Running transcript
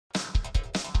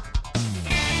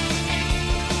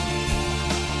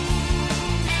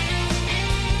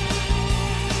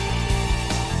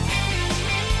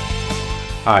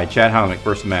Hi, Chad Helmick,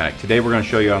 Versa-Matic. Today we're going to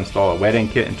show you how to install a wet end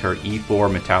kit into our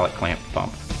E4 metallic clamp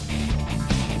pump.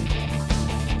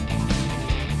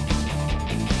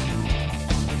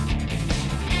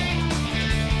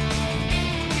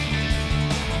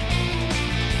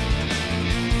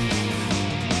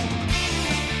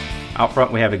 Out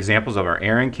front we have examples of our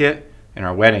air end kit and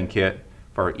our wet end kit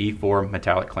for our E4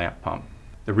 metallic clamp pump.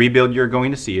 The rebuild you're going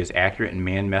to see is accurate in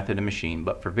man, method, and machine,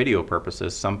 but for video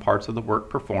purposes, some parts of the work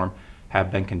performed have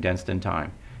been condensed in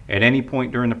time. At any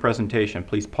point during the presentation,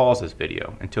 please pause this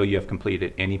video until you have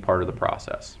completed any part of the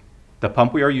process. The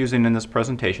pump we are using in this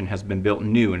presentation has been built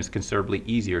new and is considerably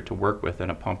easier to work with than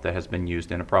a pump that has been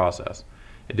used in a process.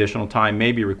 Additional time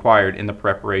may be required in the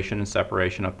preparation and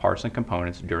separation of parts and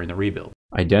components during the rebuild.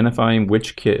 Identifying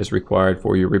which kit is required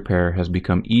for your repair has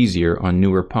become easier on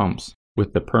newer pumps,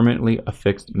 with the permanently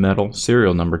affixed metal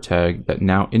serial number tag that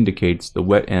now indicates the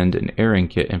wet end and air end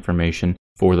kit information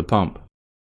for the pump.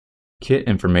 Kit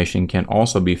information can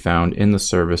also be found in the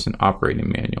service and operating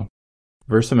manual.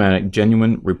 Versamatic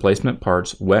genuine replacement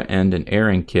parts wet end and air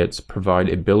end kits provide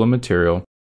a bill of material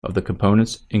of the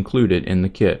components included in the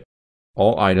kit.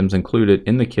 All items included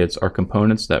in the kits are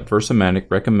components that Versamatic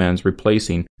recommends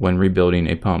replacing when rebuilding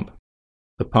a pump.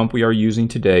 The pump we are using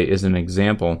today is an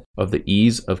example of the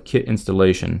ease of kit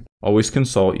installation. Always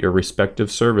consult your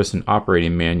respective service and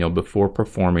operating manual before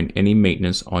performing any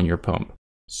maintenance on your pump.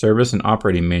 Service and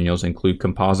operating manuals include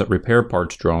composite repair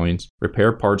parts drawings,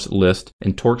 repair parts list,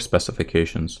 and torque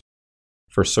specifications.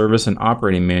 For service and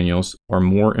operating manuals or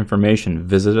more information,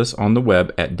 visit us on the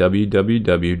web at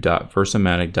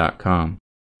www.versamatic.com.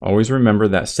 Always remember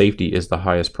that safety is the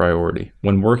highest priority.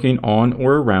 When working on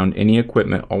or around any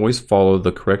equipment, always follow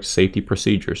the correct safety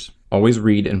procedures. Always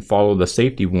read and follow the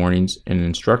safety warnings and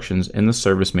instructions in the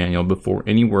service manual before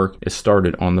any work is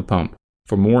started on the pump.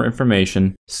 For more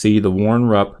information, see the Warren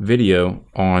Rupp video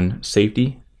on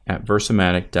safety at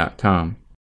Versamatic.com.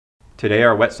 Today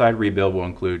our wet side rebuild will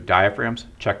include diaphragms,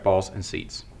 check balls, and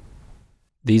seats.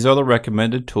 These are the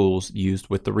recommended tools used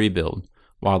with the rebuild.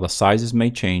 While the sizes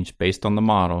may change based on the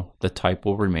model, the type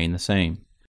will remain the same.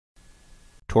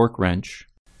 Torque wrench,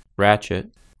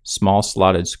 ratchet, small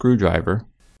slotted screwdriver,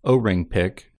 O-ring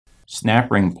pick, snap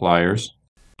ring pliers,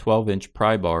 12-inch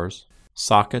pry bars,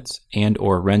 sockets and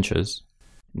or wrenches,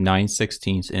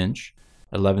 9/16 inch,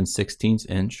 11/16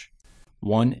 inch,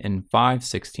 1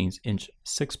 5/16 inch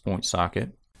 6-point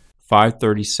socket,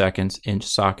 5/32 inch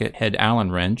socket head Allen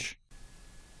wrench.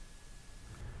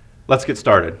 Let's get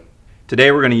started.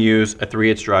 Today we're going to use a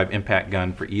 3/8 drive impact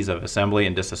gun for ease of assembly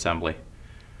and disassembly.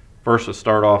 First, let's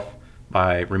start off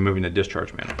by removing the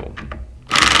discharge manifold.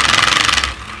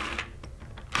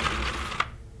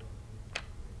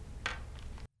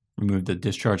 Remove the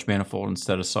discharge manifold and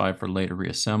set aside for later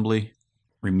reassembly.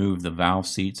 Remove the valve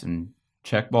seats and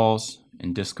check balls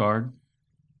and discard.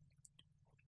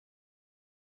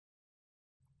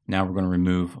 Now we're going to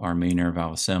remove our main air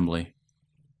valve assembly.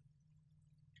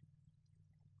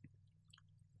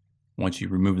 Once you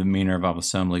remove the main air valve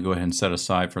assembly, go ahead and set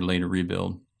aside for later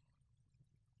rebuild.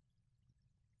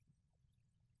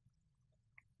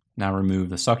 Now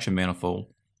remove the suction manifold.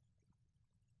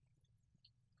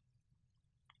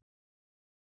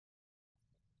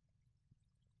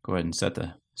 Go ahead and set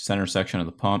the center section of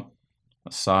the pump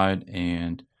aside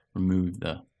and remove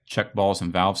the check balls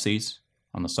and valve seats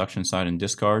on the suction side and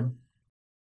discard.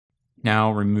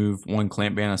 Now remove one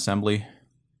clamp band assembly.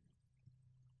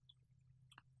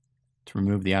 To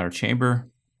remove the outer chamber,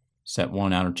 set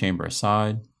one outer chamber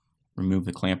aside, remove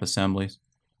the clamp assemblies,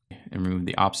 and remove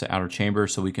the opposite outer chamber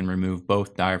so we can remove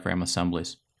both diaphragm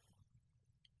assemblies.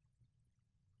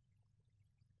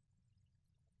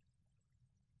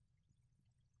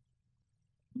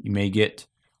 You may get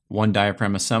one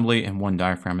diaphragm assembly and one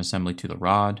diaphragm assembly to the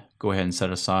rod. Go ahead and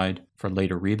set aside for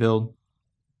later rebuild.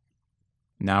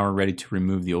 Now we're ready to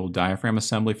remove the old diaphragm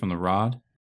assembly from the rod.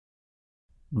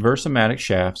 Versamatic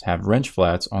shafts have wrench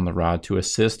flats on the rod to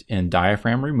assist in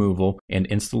diaphragm removal and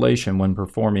installation when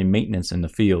performing maintenance in the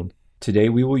field. Today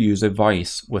we will use a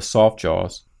vise with soft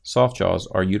jaws. Soft jaws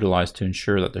are utilized to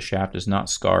ensure that the shaft is not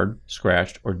scarred,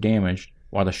 scratched, or damaged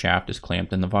while the shaft is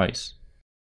clamped in the vise.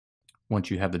 Once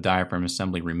you have the diaphragm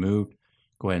assembly removed,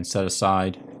 go ahead and set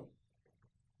aside.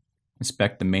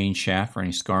 Inspect the main shaft for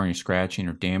any scarring, scratching,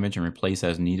 or damage and replace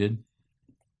as needed.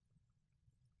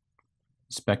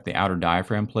 Inspect the outer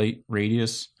diaphragm plate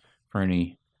radius for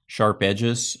any sharp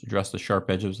edges. Address the sharp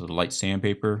edges with a light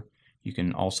sandpaper. You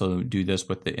can also do this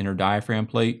with the inner diaphragm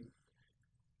plate.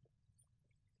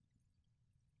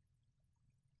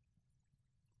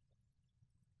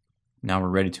 Now we're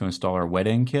ready to install our wet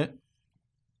end kit.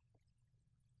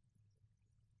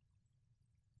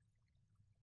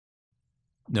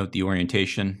 Note the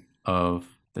orientation of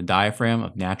the diaphragm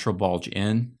of natural bulge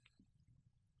in.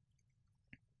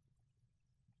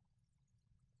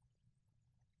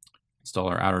 Install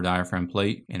our outer diaphragm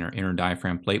plate and our inner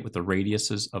diaphragm plate with the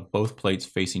radiuses of both plates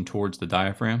facing towards the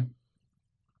diaphragm.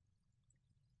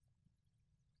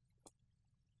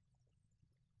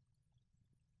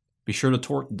 Be sure to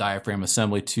torque the diaphragm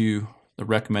assembly to the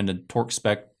recommended torque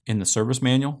spec in the service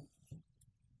manual.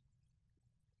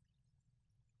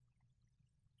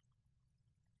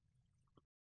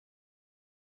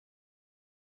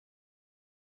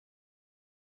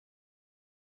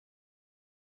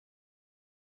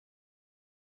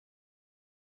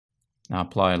 Now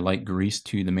apply light grease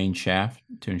to the main shaft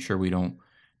to ensure we don't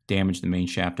damage the main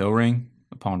shaft O-ring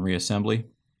upon reassembly.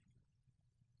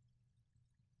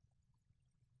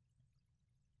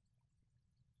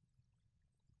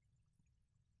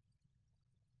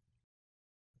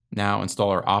 Now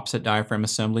install our opposite diaphragm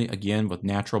assembly, again with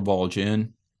natural bulge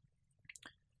in.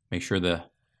 Make sure the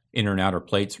inner and outer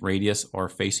plates radius are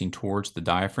facing towards the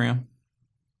diaphragm.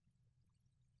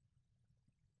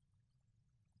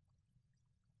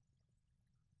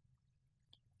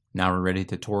 Now we're ready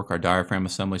to torque our diaphragm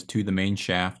assemblies to the main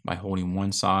shaft by holding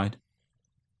one side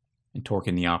and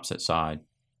torquing the opposite side.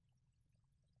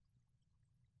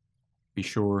 Be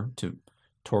sure to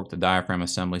torque the diaphragm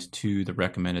assemblies to the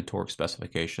recommended torque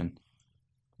specification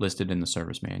listed in the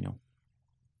service manual.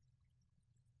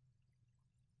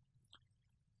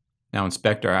 Now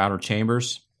inspect our outer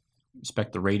chambers.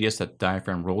 Inspect the radius that the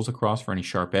diaphragm rolls across for any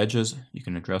sharp edges. You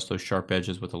can address those sharp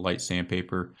edges with a light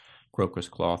sandpaper, crocus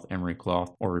cloth, emery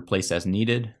cloth, or replace as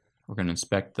needed. We're going to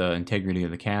inspect the integrity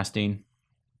of the casting.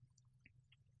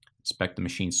 Inspect the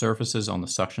machine surfaces on the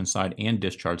suction side and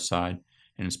discharge side,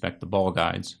 and inspect the ball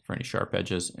guides for any sharp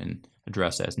edges and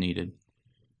address as needed.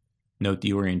 Note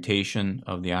the orientation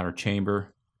of the outer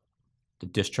chamber. The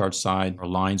discharge side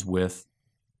aligns with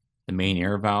the main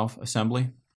air valve assembly.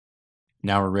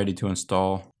 Now we're ready to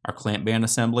install our clamp band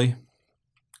assembly,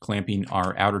 clamping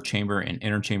our outer chamber and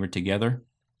inner chamber together.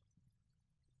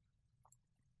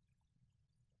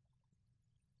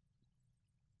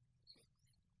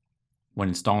 When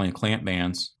installing clamp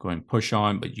bands, go ahead and push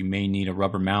on, but you may need a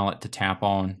rubber mallet to tap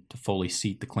on to fully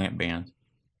seat the clamp band.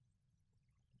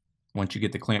 Once you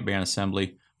get the clamp band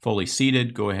assembly fully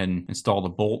seated, go ahead and install the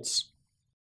bolts.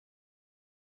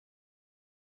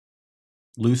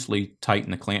 Loosely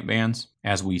tighten the clamp bands,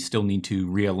 as we still need to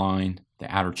realign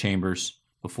the outer chambers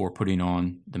before putting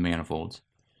on the manifolds.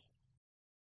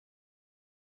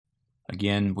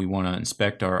 Again, we want to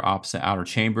inspect our opposite outer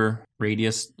chamber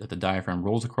radius that the diaphragm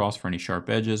rolls across for any sharp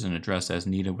edges and address as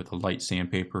needed with a light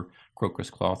sandpaper, crocus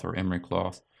cloth, or emery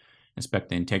cloth. Inspect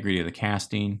the integrity of the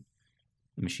casting,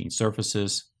 the machine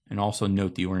surfaces, and also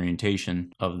note the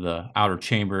orientation of the outer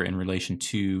chamber in relation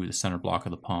to the center block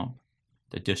of the pump.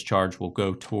 The discharge will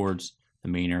go towards the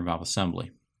main air valve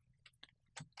assembly.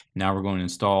 Now we're going to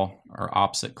install our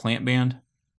opposite clamp band.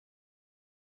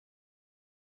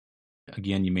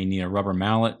 Again, you may need a rubber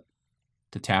mallet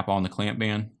to tap on the clamp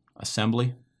band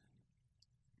assembly.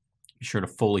 Be sure to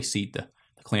fully seat the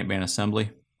clamp band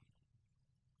assembly.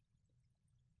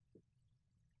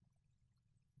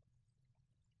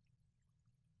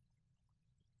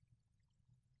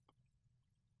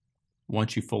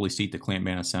 Once you fully seat the clamp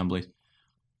band assembly,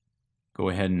 go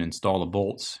ahead and install the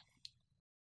bolts.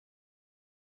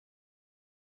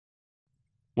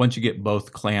 Once you get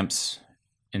both clamps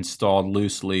installed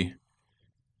loosely,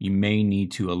 you may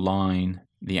need to align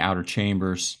the outer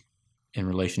chambers in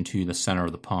relation to the center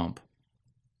of the pump.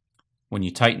 When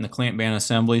you tighten the clamp band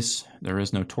assemblies, there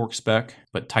is no torque spec,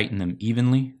 but tighten them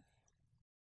evenly.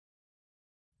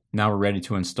 Now we're ready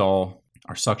to install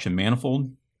our suction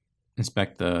manifold.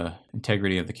 Inspect the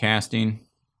integrity of the casting.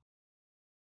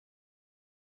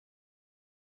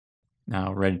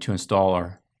 Now we're ready to install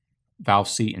our valve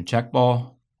seat and check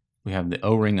ball. We have the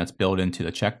O-ring that's built into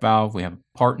the check valve. We have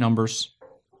part numbers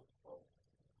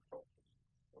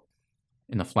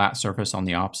in the flat surface on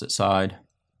the opposite side.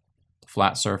 The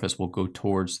flat surface will go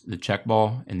towards the check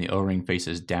ball and the O-ring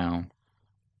faces down.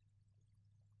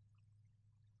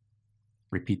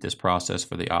 Repeat this process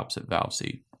for the opposite valve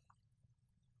seat.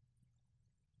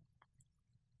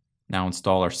 Now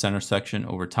install our center section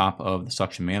over top of the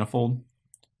suction manifold.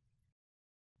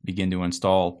 Begin to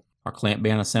install our clamp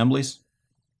band assemblies.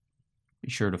 Be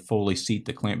sure to fully seat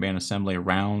the clamp band assembly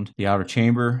around the outer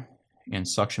chamber and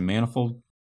suction manifold.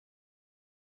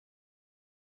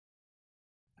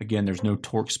 Again, there's no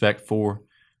torque spec for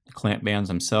the clamp bands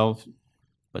themselves,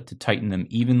 but to tighten them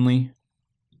evenly,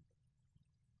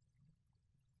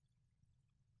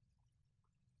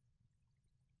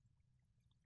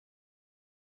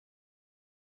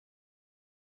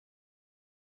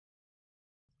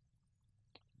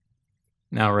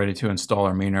 Now we're ready to install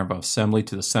our main air valve assembly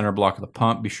to the center block of the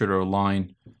pump. Be sure to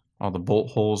align all the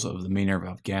bolt holes of the main air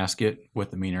valve gasket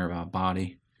with the main air valve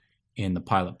body and the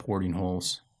pilot porting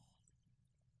holes.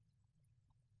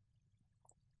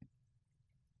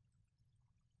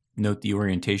 Note the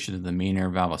orientation of the main air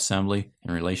valve assembly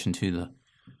in relation to the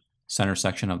center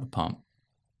section of the pump.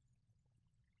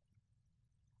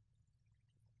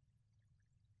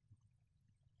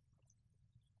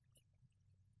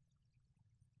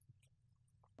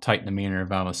 Tighten the main air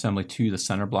valve assembly to the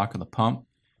center block of the pump.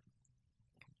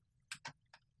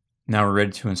 Now we're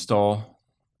ready to install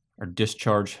our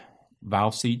discharge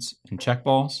valve seats and check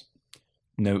balls.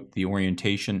 Note the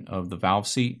orientation of the valve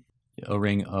seat. The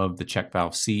O-ring of the check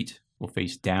valve seat will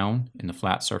face down and the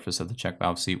flat surface of the check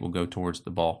valve seat will go towards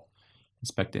the ball.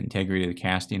 Inspect the integrity of the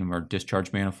casting of our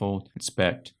discharge manifold.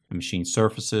 Inspect the machine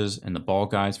surfaces and the ball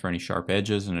guides for any sharp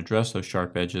edges and address those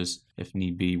sharp edges if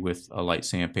need be with a light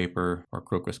sandpaper or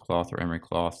crocus cloth or emery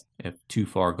cloth. If too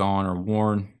far gone or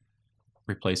worn,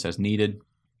 replace as needed.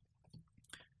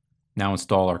 Now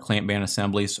install our clamp band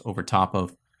assemblies over top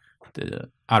of the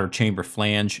outer chamber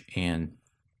flange and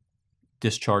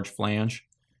discharge flange.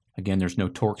 Again, there's no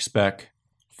torque spec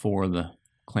for the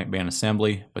clamp band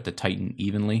assembly, but to tighten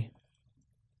evenly.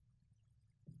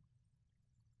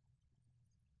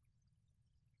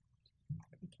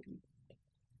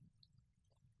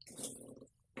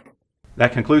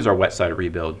 That concludes our wet side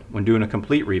rebuild. When doing a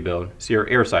complete rebuild, see our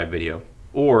air side video.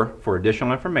 Or, for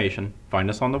additional information, find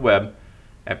us on the web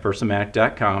at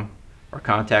Versamatic.com or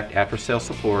contact after sales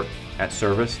support at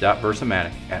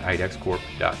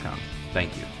service.versamatic@idexcorp.com.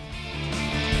 Thank you.